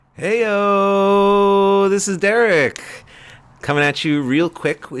Heyo, this is Derek coming at you real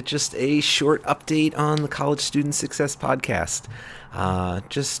quick with just a short update on the College Student Success Podcast.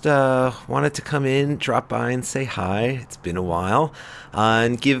 Just wanted to come in, drop by and say hi. It's been a while,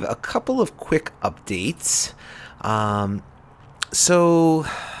 and give a couple of quick updates. So,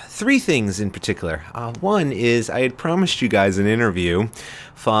 three things in particular. One is I had promised you guys an interview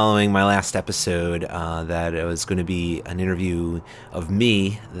following my last episode that it was going to be an interview of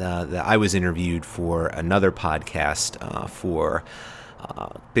me that I was interviewed for another podcast for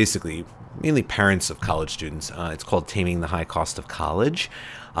basically mainly parents of college students. It's called Taming the High Cost of College.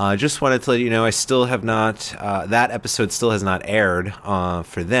 Just wanted to let you know I still have not, that episode still has not aired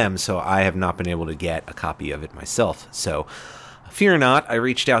for them, so I have not been able to get a copy of it myself. So fear not, I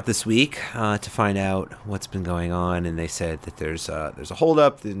reached out this week to find out what's been going on, and they said that there's a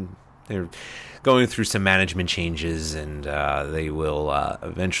holdup, and they're going through some management changes, and they will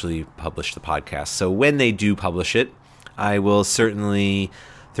eventually publish the podcast. So when they do publish it, I will certainly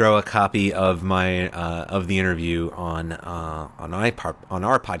throw a copy of my of the interview on our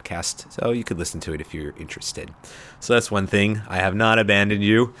podcast, so you could listen to it if you're interested. So that's one thing. I have not abandoned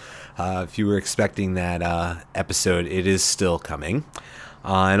you. If you were expecting that episode, it is still coming.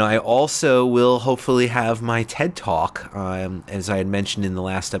 And I also will hopefully have my TED Talk. As I had mentioned in the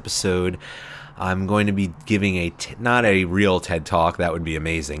last episode, I'm going to be giving not a real TED Talk, that would be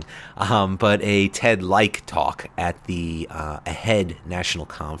amazing, but a TED-like talk at the AHEAD National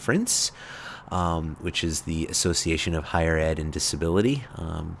Conference, which is the Association of Higher Ed and Disability,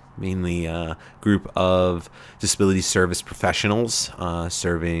 mainly a group of disability service professionals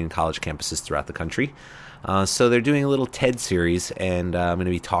serving college campuses throughout the country. So they're doing a little TED series, and I'm going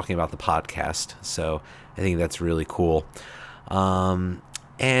to be talking about the podcast, so I think that's really cool.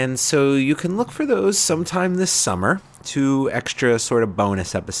 And so you can look for those sometime this summer, 2 extra sort of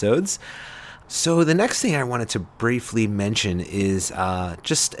bonus episodes. So the next thing I wanted to briefly mention is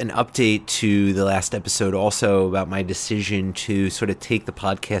just an update to the last episode, also about my decision to sort of take the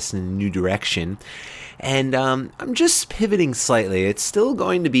podcast in a new direction. And I'm just pivoting slightly. It's still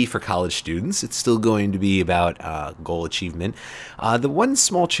going to be for college students. It's still going to be about goal achievement. The one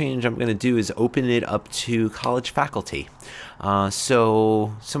small change I'm going to do is open it up to college faculty.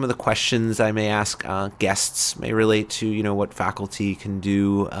 So some of the questions I may ask guests may relate to, what faculty can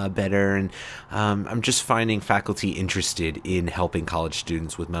do better. And I'm just finding faculty interested in helping college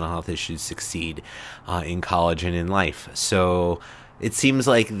students with mental health issues succeed in college and in life. So it seems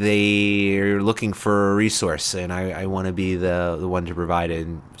like they're looking for a resource, and I want to be the one to provide it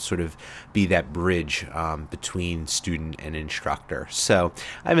and sort of be that bridge between student and instructor. So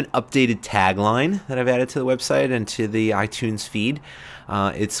I have an updated tagline that I've added to the website and to the iTunes feed.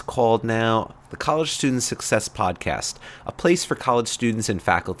 It's called now the College Student Success Podcast, a place for college students and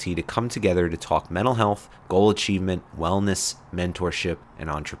faculty to come together to talk mental health, goal achievement, wellness, mentorship, and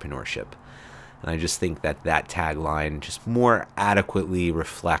entrepreneurship. And I just think that tagline just more adequately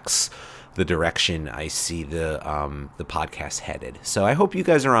reflects the direction I see the podcast headed. So I hope you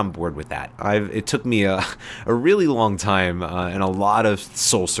guys are on board with that. It took me a really long time and a lot of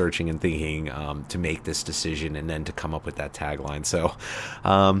soul searching and thinking to make this decision and then to come up with that tagline. So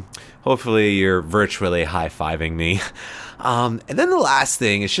hopefully you're virtually high-fiving me. And then the last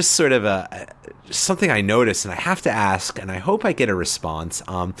thing is just sort of something I noticed, and I have to ask, and I hope I get a response.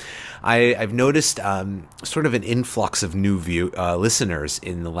 I've noticed sort of an influx of new listeners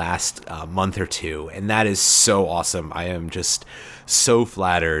in the last month or two, and that is so awesome. I am just so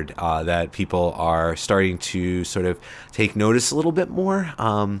flattered that people are starting to sort of take notice a little bit more.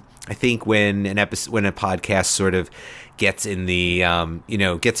 I think when a podcast sort of gets in the,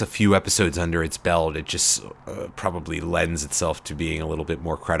 gets a few episodes under its belt, it just probably lends itself to being a little bit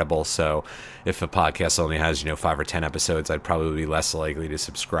more credible. So if a podcast only has, 5 or 10 episodes, I'd probably be less likely to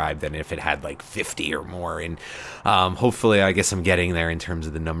subscribe than if it had like 50 or more. And hopefully, I guess I'm getting there in terms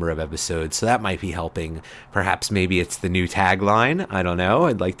of the number of episodes. So that might be helping. Perhaps maybe it's the new tagline. I don't know.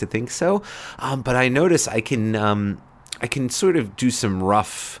 I'd like to think so. But I notice I can sort of do some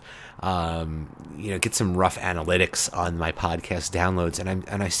rough get some rough analytics on my podcast downloads,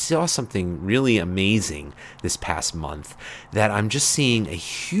 and I saw something really amazing this past month, that I'm just seeing a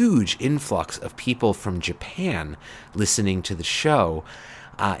huge influx of people from Japan listening to the show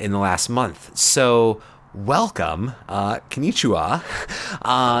in the last month. So welcome, konnichiwa.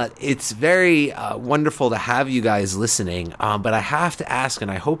 It's very wonderful to have you guys listening, but I have to ask,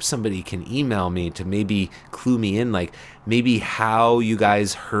 and I hope somebody can email me to maybe clue me in, like maybe how you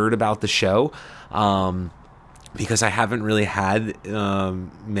guys heard about the show, because I haven't really had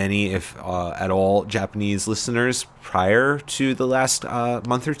many, if at all, Japanese listeners prior to the last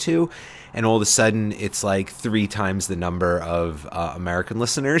month or two. And all of a sudden, it's like 3 times the number of American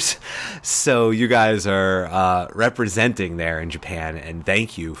listeners. So you guys are representing there in Japan, and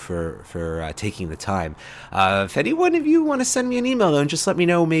thank you for taking the time. If any one of you want to send me an email, though, and just let me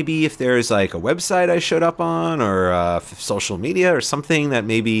know maybe if there's like a website I showed up on or social media or something that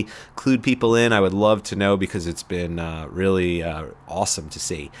maybe clued people in, I would love to know, because it's been really awesome to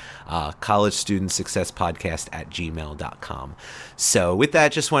see. College Student Success Podcast at gmail.com. So with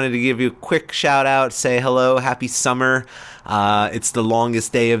that, just wanted to give you a quick shout out, say hello, happy summer. It's the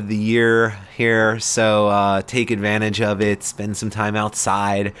longest day of the year here, so take advantage of it, spend some time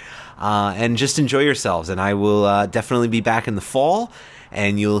outside, and just enjoy yourselves. And I will definitely be back in the fall,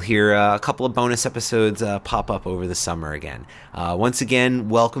 and you'll hear a couple of bonus episodes pop up over the summer again. Once again,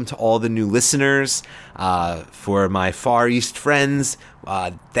 welcome to all the new listeners. For my Far East friends,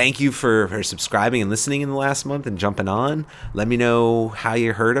 thank you for subscribing and listening in the last month and jumping on. Let me know how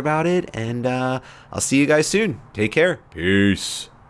you heard about it, and I'll see you guys soon. Take care. Peace.